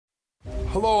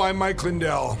Hello, I'm Mike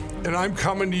Lindell, and I'm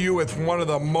coming to you with one of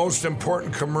the most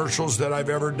important commercials that I've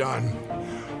ever done.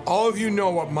 All of you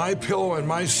know what MyPillow and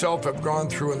myself have gone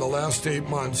through in the last 8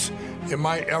 months in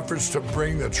my efforts to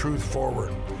bring the truth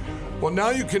forward. Well, now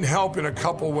you can help in a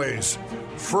couple ways.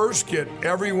 First, get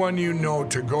everyone you know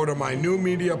to go to my new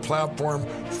media platform,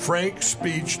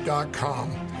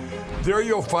 frankspeech.com. There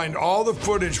you'll find all the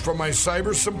footage from my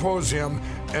cyber symposium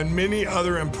and many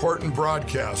other important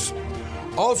broadcasts.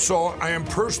 Also, I am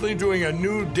personally doing a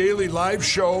new daily live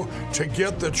show to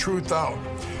get the truth out.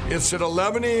 It's at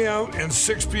 11 a.m. and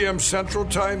 6 p.m. Central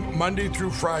Time, Monday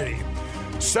through Friday.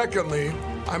 Secondly,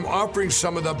 I'm offering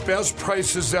some of the best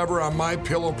prices ever on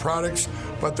MyPillow products,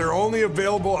 but they're only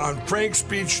available on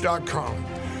frankspeech.com.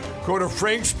 Go to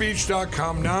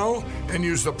frankspeech.com now and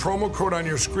use the promo code on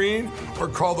your screen or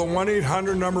call the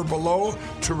 1-800 number below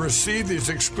to receive these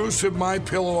exclusive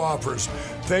MyPillow offers.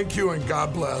 Thank you and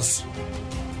God bless.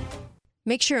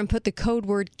 Make sure and put the code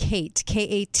word KATE,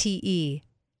 K-A-T-E.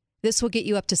 This will get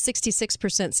you up to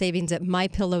 66% savings at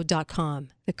mypillow.com.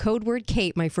 The code word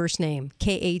KATE, my first name,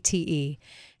 K-A-T-E.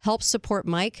 Help support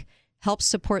Mike, help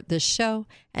support this show,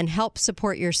 and help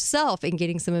support yourself in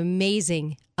getting some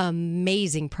amazing,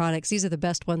 amazing products. These are the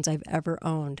best ones I've ever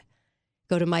owned.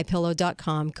 Go to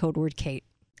mypillow.com, code word KATE.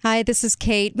 Hi, this is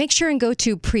Kate. Make sure and go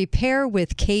to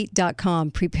preparewithkate.com.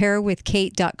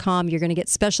 Preparewithkate.com. You're going to get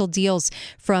special deals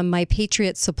from My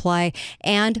Patriot Supply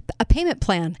and a payment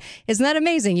plan. Isn't that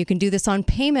amazing? You can do this on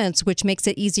payments, which makes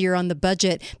it easier on the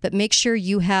budget. But make sure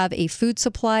you have a food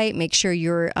supply. Make sure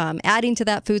you're adding to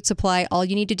that food supply. All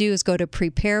you need to do is go to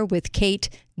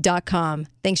preparewithkate.com.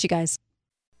 Thanks, you guys.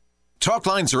 Talk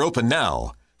lines are open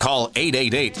now. Call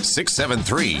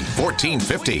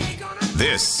 888-673-1450.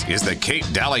 This is the Kate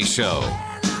Dalley Show.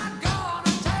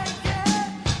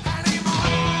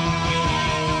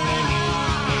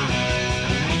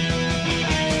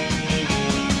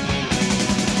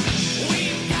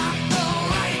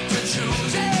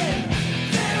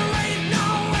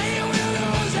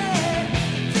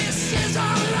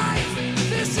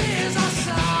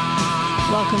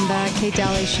 Welcome back, Kate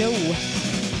Dalley Show.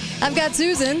 I've got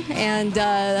Susan, and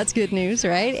that's good news,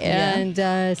 right? Yeah.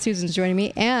 And Susan's joining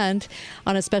me, and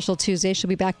on a special Tuesday, she'll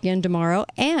be back again tomorrow,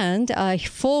 and a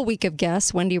full week of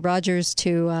guests, Wendy Rogers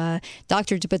to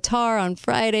Dr. Batar on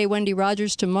Friday, Wendy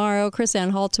Rogers tomorrow, Chris Ann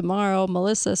Hall tomorrow,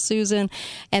 Melissa, Susan,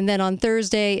 and then on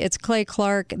Thursday, it's Clay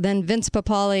Clark, then Vince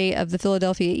Papali of the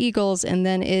Philadelphia Eagles, and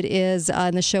then it is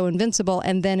in the show Invincible,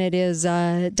 and then it is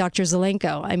Dr.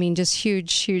 Zelenko. I mean, just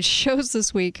huge, huge shows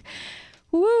this week.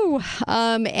 Woo!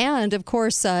 And of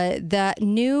course, that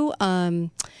new, I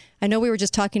know we were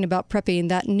just talking about prepping,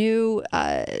 that new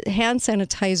hand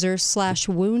sanitizer /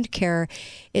 wound care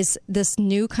is this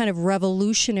new kind of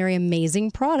revolutionary,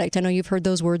 amazing product. I know you've heard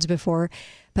those words before,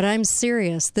 but I'm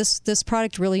serious. This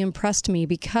product really impressed me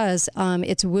because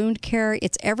it's wound care,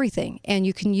 it's everything, and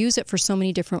you can use it for so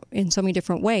many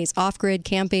different ways. Off-grid,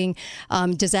 camping,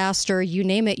 disaster, you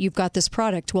name it, you've got this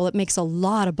product. Well, it makes a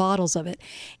lot of bottles of it,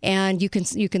 and you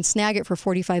can snag it for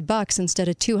 $45 instead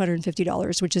of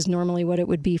 $250, which is normally what it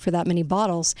would be for that many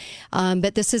bottles.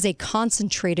 But this is a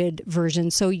concentrated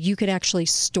version, so you can actually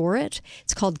store it.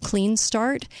 It's called Clean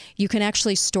Start. You can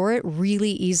actually store it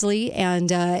really easily,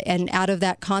 and out of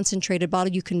that concentrated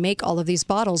bottle, you can make all of these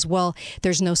bottles. Well,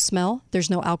 there's no smell, there's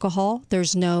no alcohol,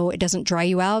 it doesn't dry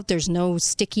you out, there's no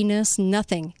stickiness,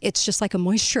 nothing. It's just like a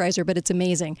moisturizer, but it's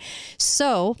amazing.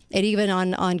 So it even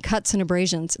on cuts and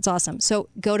abrasions, it's awesome. So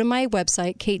go to my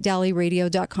website,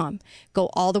 katedalleyradio.com. Go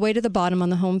all the way to the bottom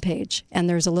on the homepage, and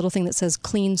there's a little thing that says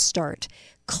Clean Start.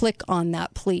 Click on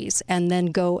that, please, and then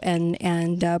go and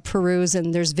peruse,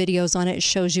 and there's videos on it. It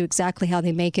shows you exactly how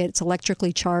they make it. It's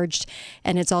electrically charged,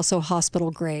 and it's also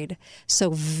hospital grade.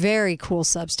 So very cool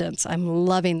substance. I'm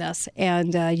loving this,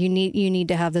 and you need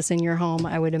to have this in your home,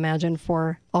 I would imagine,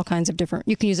 for all kinds of different.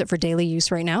 You can use it for daily use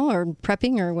right now, or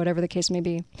prepping, or whatever the case may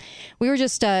be. We were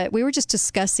just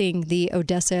discussing the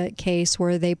Odessa case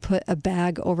where they put a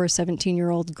bag over a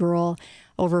 17-year-old girl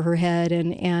over her head,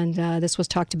 and this was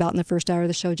talked about in the first hour of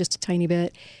the show just a tiny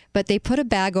bit. But they put a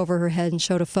bag over her head and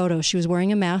showed a photo. She was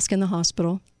wearing a mask in the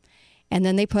hospital, and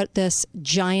then they put this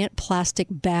giant plastic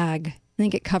bag. I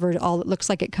think it looks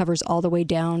like it covers all the way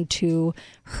down to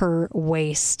her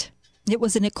waist. It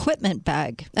was an equipment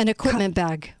bag. An equipment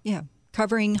bag. Yeah,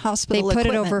 covering hospital equipment. They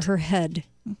put equipment. it over her head.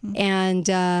 Mm-hmm. And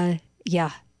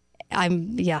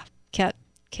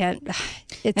can't.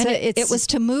 It was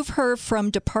to move her from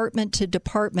department to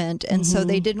department, and so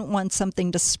they didn't want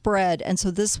something to spread, and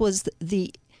so this was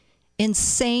the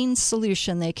insane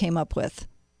solution they came up with.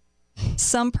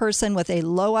 some person with a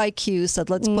low IQ said,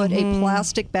 let's put a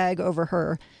plastic bag over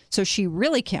her so she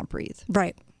really can't breathe.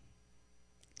 Right.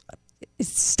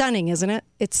 It's stunning, isn't it?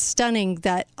 It's stunning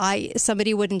that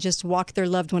somebody wouldn't just walk their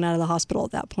loved one out of the hospital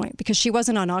at that point because she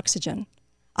wasn't on oxygen.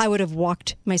 I would have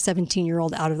walked my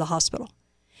 17-year-old out of the hospital.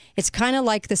 It's kind of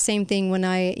like the same thing when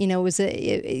it was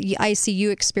a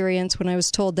ICU experience when I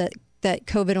was told that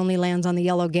COVID only lands on the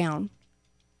yellow gown.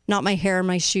 Not my hair,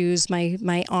 my shoes,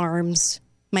 my arms,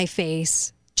 my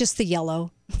face, just the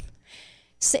yellow.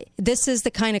 This is the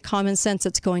kind of common sense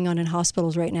that's going on in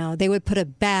hospitals right now. They would put a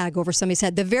bag over somebody's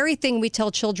head. The very thing we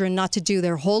tell children not to do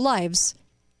their whole lives.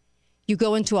 You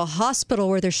go into a hospital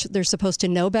where they're supposed to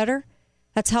know better.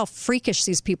 That's how freakish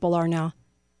these people are now.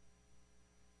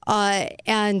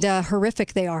 And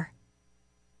horrific they are.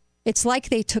 It's like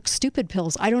they took stupid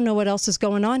pills. I don't know what else is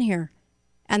going on here.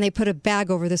 And they put a bag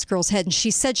over this girl's head. And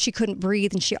she said she couldn't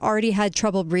breathe and she already had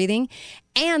trouble breathing.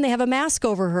 And they have a mask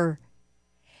over her.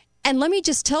 And let me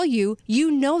just tell you,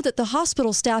 you know that the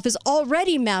hospital staff is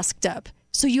already masked up.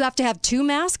 So you have to have 2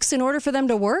 masks in order for them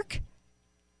to work?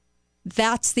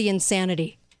 That's the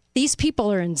insanity. These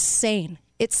people are insane.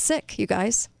 It's sick, you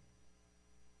guys.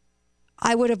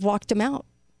 I would have walked them out.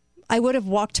 I would have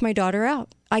walked my daughter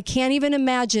out. I can't even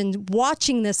imagine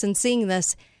watching this and seeing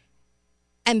this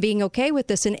and being okay with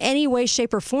this in any way,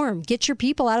 shape, or form. Get your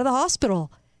people out of the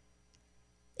hospital.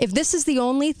 If this is the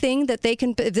only thing that they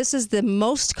can, if this is the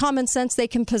most common sense they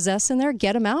can possess in there,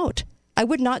 get them out. I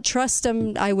would not trust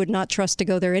them. I would not trust to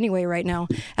go there anyway right now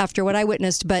after what I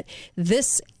witnessed. But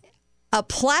a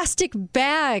plastic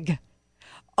bag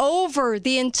over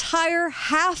the entire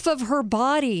half of her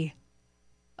body.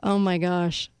 Oh my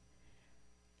gosh.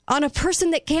 On a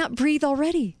person that can't breathe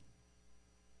already.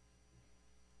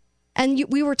 And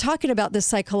we were talking about this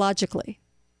psychologically,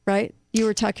 right? You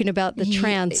were talking about the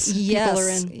trance people are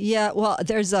in. Yeah, well,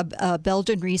 there's a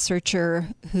Belgian researcher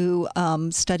who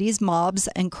studies mobs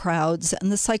and crowds, and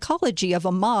the psychology of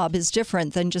a mob is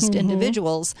different than just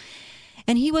individuals.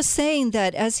 And he was saying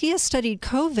that as he has studied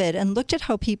COVID and looked at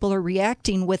how people are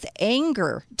reacting with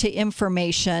anger to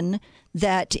information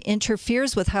that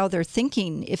interferes with how they're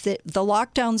thinking, if the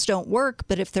lockdowns don't work,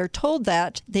 but if they're told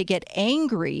that, they get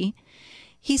angry.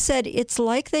 He said it's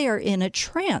like they are in a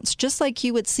trance, just like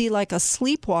you would see like a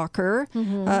sleepwalker,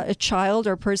 a child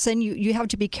or person. You have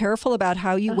to be careful about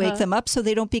how you wake them up so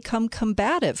they don't become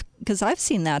combative, because I've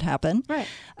seen that happen. Right.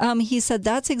 He said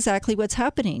that's exactly what's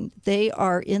happening. They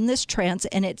are in this trance,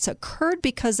 and it's occurred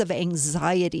because of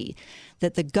anxiety,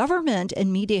 that the government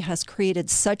and media has created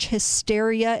such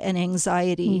hysteria and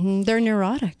anxiety. They're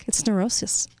neurotic. It's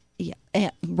neurosis.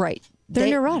 Yeah, right. They're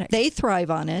neurotic. They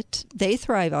thrive on it.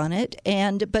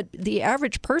 But the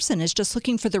average person is just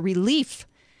looking for the relief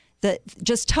that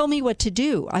just tell me what to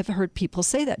do. I've heard people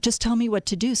say that. Just tell me what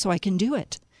to do so I can do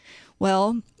it.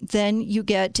 Well, then you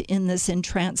get in this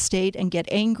entranced state and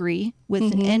get angry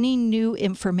with any new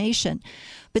information.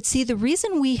 But see, the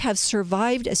reason we have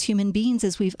survived as human beings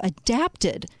is we've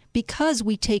adapted because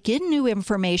we take in new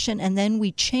information and then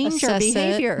we change our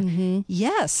behavior.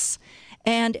 Yes.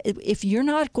 And if you're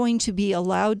not going to be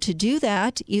allowed to do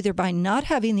that, either by not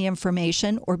having the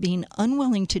information or being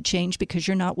unwilling to change because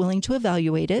you're not willing to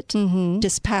evaluate it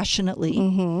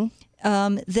dispassionately,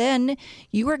 then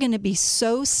you are going to be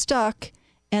so stuck,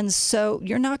 and so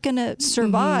you're not going to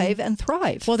survive and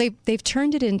thrive. Well, they've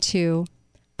turned it into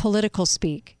political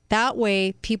speak. That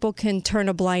way, people can turn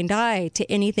a blind eye to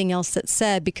anything else that's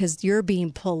said because you're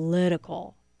being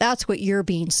political. That's what you're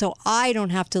being. So I don't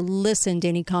have to listen to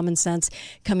any common sense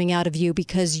coming out of you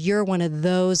because you're one of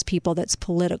those people that's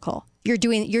political.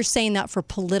 You're saying that for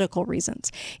political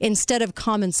reasons instead of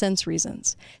common sense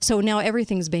reasons. So now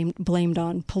everything's blamed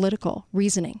on political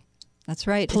reasoning. That's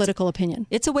right. Political opinion.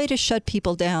 It's a way to shut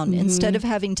people down instead of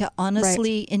having to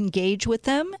honestly engage with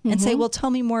them and say, well, tell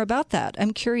me more about that.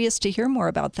 I'm curious to hear more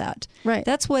about that. Right.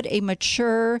 That's what a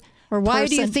mature Or why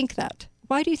do you think that?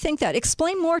 Why do you think that?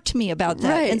 Explain more to me about that.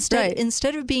 Right,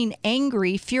 Instead of being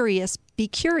angry, furious, be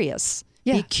curious.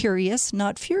 Yeah. Be curious,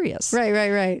 not furious.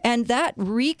 Right. And that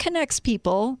reconnects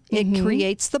people. It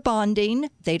creates the bonding.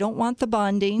 They don't want the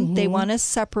bonding. They want us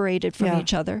separated from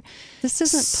each other. This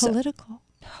isn't political.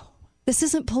 No. This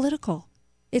isn't political.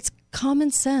 It's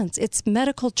common sense. It's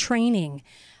medical training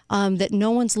that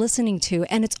no one's listening to.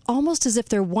 And it's almost as if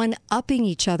they're one-upping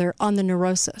each other on the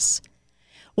neurosis.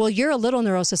 Well, you're a little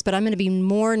neurosis, but I'm going to be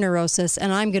more neurosis,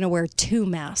 and I'm going to wear 2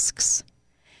 masks.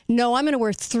 No, I'm going to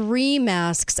wear 3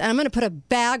 masks, and I'm going to put a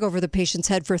bag over the patient's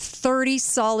head for 30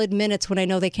 solid minutes when I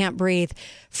know they can't breathe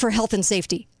for health and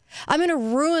safety. I'm going to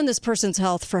ruin this person's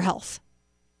health for health.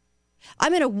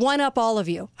 I'm going to one-up all of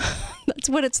you. That's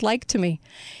what it's like to me.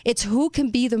 It's who can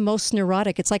be the most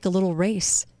neurotic. It's like a little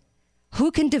race.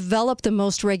 Who can develop the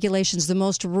most regulations, the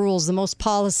most rules, the most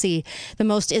policy, the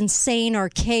most insane,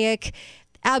 archaic,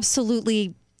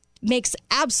 absolutely makes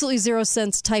absolutely zero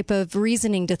sense type of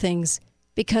reasoning to things,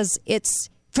 because it's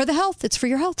for the health. It's for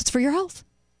your health. It's for your health.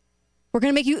 We're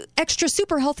going to make you extra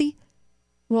super healthy.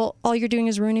 Well, all you're doing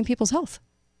is ruining people's health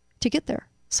to get there.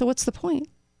 So what's the point?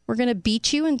 We're going to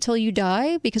beat you until you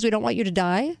die because we don't want you to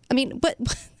die. I mean, but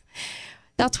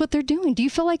that's what they're doing. Do you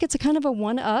feel like it's a kind of a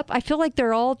one-up? I feel like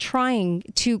they're all trying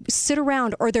to sit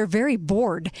around, or they're very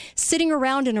bored, sitting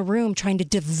around in a room trying to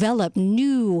develop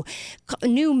new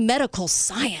medical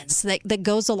science that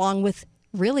goes along with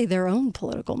really their own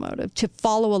political motive to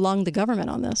follow along the government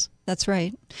on this. That's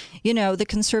right. You know, the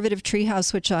Conservative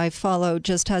Treehouse, which I follow,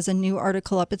 just has a new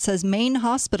article up. It says Maine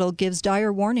hospital gives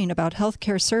dire warning about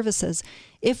healthcare services.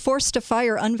 If forced to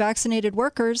fire unvaccinated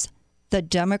workers, the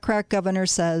Democrat governor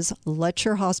says, let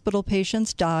your hospital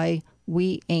patients die.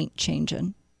 We ain't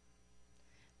changing.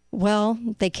 Well,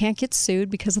 they can't get sued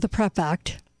because of the PrEP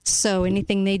Act. So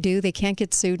anything they do, they can't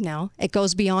get sued now. It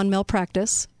goes beyond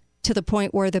malpractice to the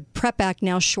point where the PrEP Act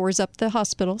now shores up the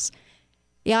hospitals.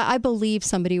 Yeah, I believe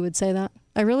somebody would say that.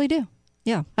 I really do.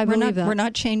 Yeah, I believe that. We're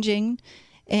not changing.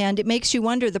 And it makes you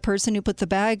wonder, the person who put the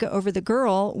bag over the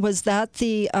girl, was that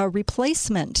the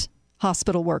replacement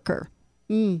hospital worker?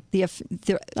 The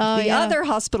other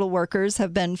hospital workers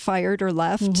have been fired or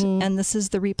left, and this is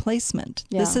the replacement.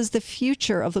 Yeah. This is the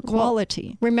future of the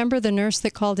quality. Well, remember the nurse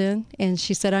that called in and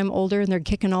she said, I'm older and they're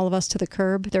kicking all of us to the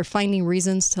curb. They're finding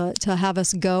reasons to have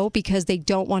us go because they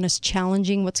don't want us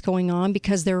challenging what's going on,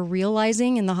 because they're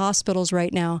realizing in the hospitals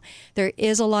right now, there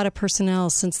is a lot of personnel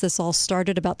since this all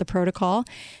started about the protocol.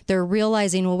 They're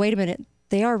realizing, well, wait a minute.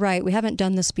 They are right. We haven't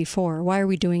done this before. Why are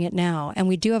we doing it now? And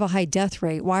we do have a high death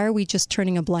rate. Why are we just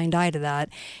turning a blind eye to that?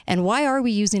 And why are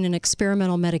we using an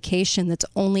experimental medication that's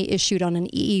only issued on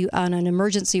an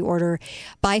emergency order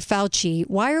by Fauci?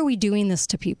 Why are we doing this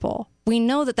to people? We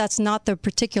know that that's not the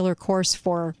particular course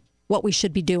for what we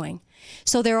should be doing.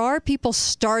 So there are people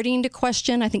starting to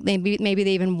question. I think maybe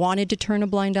they even wanted to turn a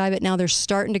blind eye, but now they're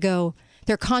starting to go,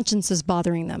 their conscience is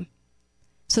bothering them.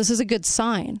 So this is a good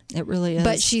sign. It really is.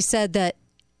 But she said that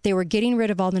they were getting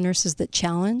rid of all the nurses that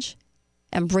challenge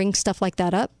and bring stuff like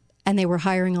that up, and they were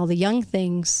hiring all the young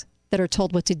things that are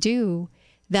told what to do,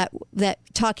 that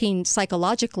talking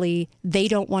psychologically, they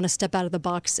don't want to step out of the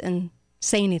box and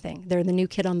say anything. They're the new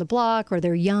kid on the block, or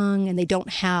they're young, and they don't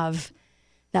have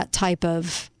that type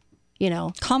of,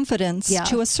 confidence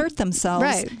to assert themselves.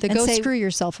 Right. The go screw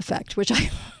yourself effect, which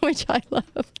I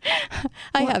love.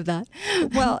 I have that.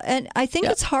 Well, and I think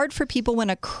it's hard for people when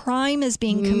a crime is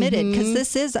being committed, because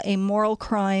this is a moral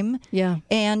crime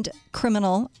and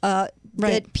criminal,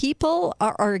 that people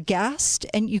are aghast,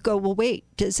 and you go, well, wait,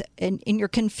 and you're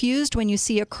confused when you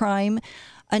see a crime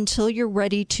until you're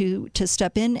ready to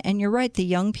step in. And you're right, the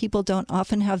young people don't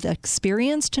often have the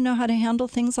experience to know how to handle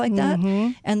things like that,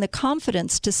 and the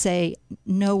confidence to say,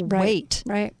 no, wait.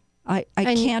 Right. I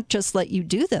can't just let you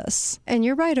do this. And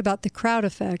you're right about the crowd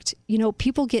effect.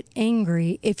 People get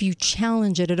angry if you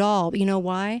challenge it at all. You know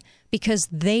why? Because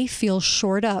they feel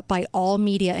shored up by all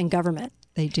media and government.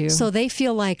 They do. So they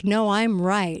feel like, no, I'm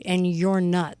right and you're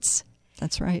nuts.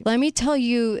 That's right. Let me tell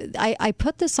you, I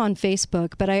put this on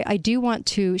Facebook, but I do want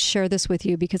to share this with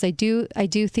you because I do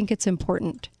think it's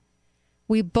important.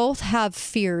 We both have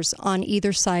fears on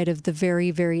either side of the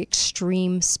very, very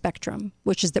extreme spectrum,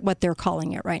 which is what they're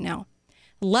calling it right now.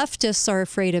 Leftists are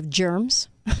afraid of germs,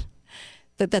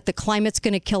 that the climate's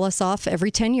going to kill us off every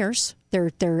 10 years.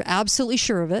 They're absolutely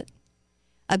sure of it.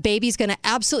 A baby's going to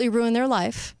absolutely ruin their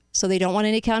life, so they don't want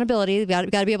any accountability. They've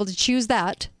got to be able to choose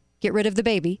that, get rid of the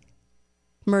baby,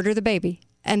 murder the baby,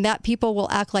 and that people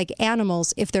will act like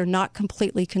animals if they're not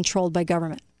completely controlled by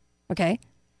government. Okay?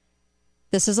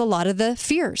 This is a lot of the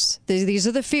fears. These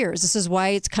are the fears. This is why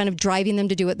it's kind of driving them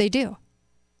to do what they do.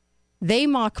 They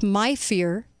mock my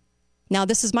fear. Now,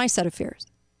 this is my set of fears.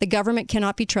 The government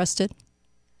cannot be trusted.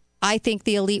 I think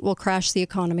the elite will crash the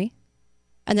economy,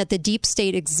 and that the deep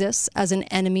state exists as an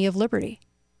enemy of liberty.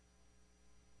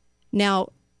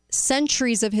 Now,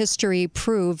 centuries of history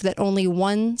prove that only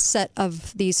one set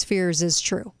of these fears is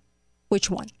true. Which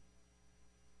one?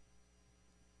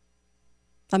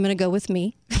 I'm going to go with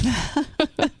me.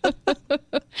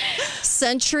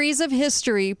 Centuries of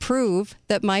history prove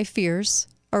that my fears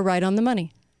are right on the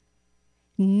money.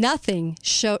 Nothing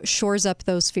shores up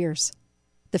those fears.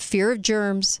 The fear of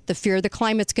germs, the fear the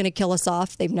climate's going to kill us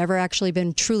off. They've never actually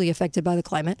been truly affected by the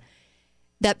climate.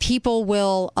 That people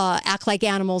will act like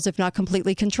animals if not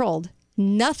completely controlled.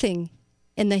 Nothing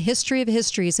in the history of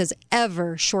histories has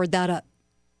ever shored that up.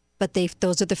 But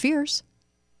those are the fears.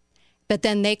 But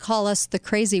then they call us the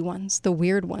crazy ones, the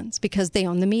weird ones, because they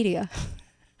own the media.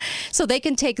 So they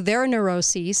can take their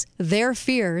neuroses, their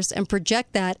fears, and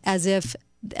project that as if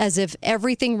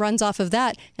everything runs off of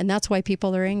that. And that's why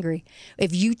people are angry.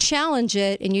 If you challenge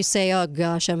it and you say, oh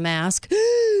gosh, a mask,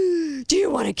 do you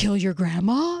want to kill your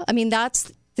grandma? I mean,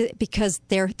 that's because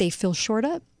they feel shored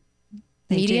up.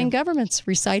 Media and governments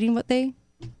reciting what they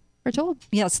are told.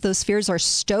 Yes, those fears are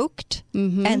stoked,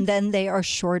 and then they are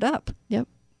shored up. Yep.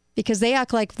 Because they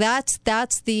act like that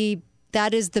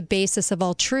is the basis of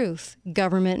all truth,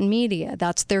 government and media.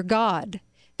 That's their God.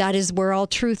 That is where all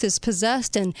truth is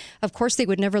possessed. And of course, they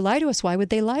would never lie to us. Why would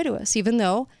they lie to us? Even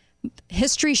though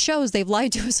history shows they've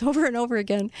lied to us over and over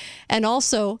again. And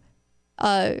also,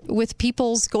 with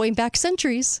peoples going back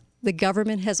centuries, the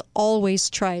government has always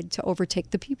tried to overtake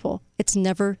the people. It's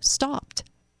never stopped.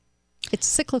 It's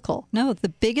cyclical. No, the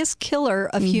biggest killer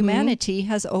of humanity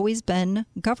has always been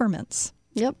governments.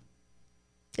 Yep.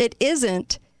 It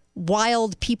isn't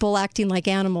wild people acting like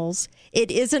animals. It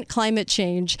isn't climate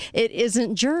change. It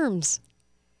isn't germs.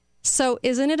 So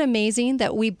isn't it amazing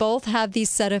that we both have these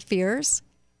set of fears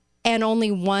and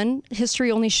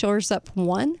history only shows up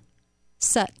one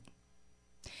set?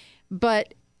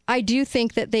 But I do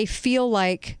think that they feel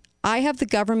like I have the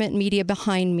government media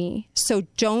behind me, so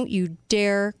don't you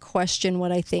dare question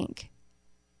what I think,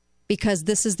 because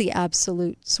this is the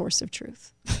absolute source of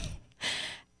truth.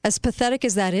 As pathetic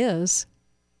as that is,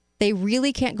 they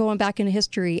really can't go back into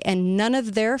history, and none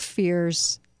of their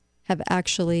fears have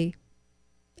actually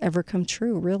ever come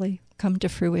true, really. Come to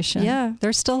fruition. Yeah.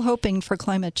 They're still hoping for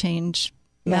climate change,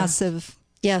 massive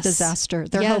disaster.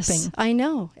 They're hoping. I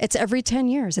know. It's every 10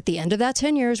 years. At the end of that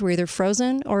 10 years, we're either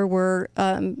frozen or we're,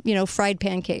 fried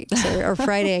pancakes or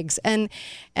fried eggs. And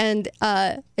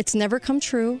it's never come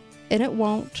true, and it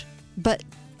won't. But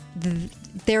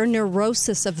their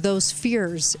neurosis of those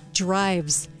fears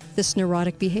drives this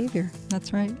neurotic behavior.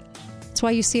 That's right. That's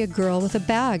why you see a girl with a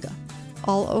bag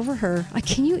all over her.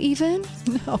 Can you even?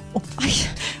 No.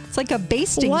 It's like a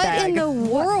basting bag. What in the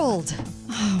world?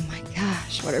 Oh my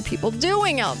gosh. What are people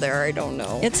doing out there? I don't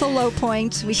know. It's a low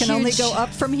point. We can only go up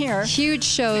from here. Huge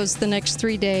shows the next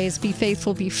 3 days. Be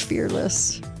faithful, be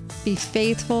fearless. Be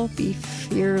faithful, be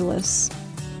fearless.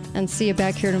 And see you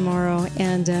back here tomorrow.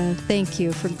 And thank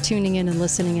you for tuning in and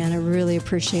listening in. I really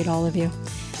appreciate all of you.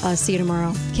 See you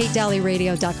tomorrow.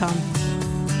 KateDalleyRadio.com.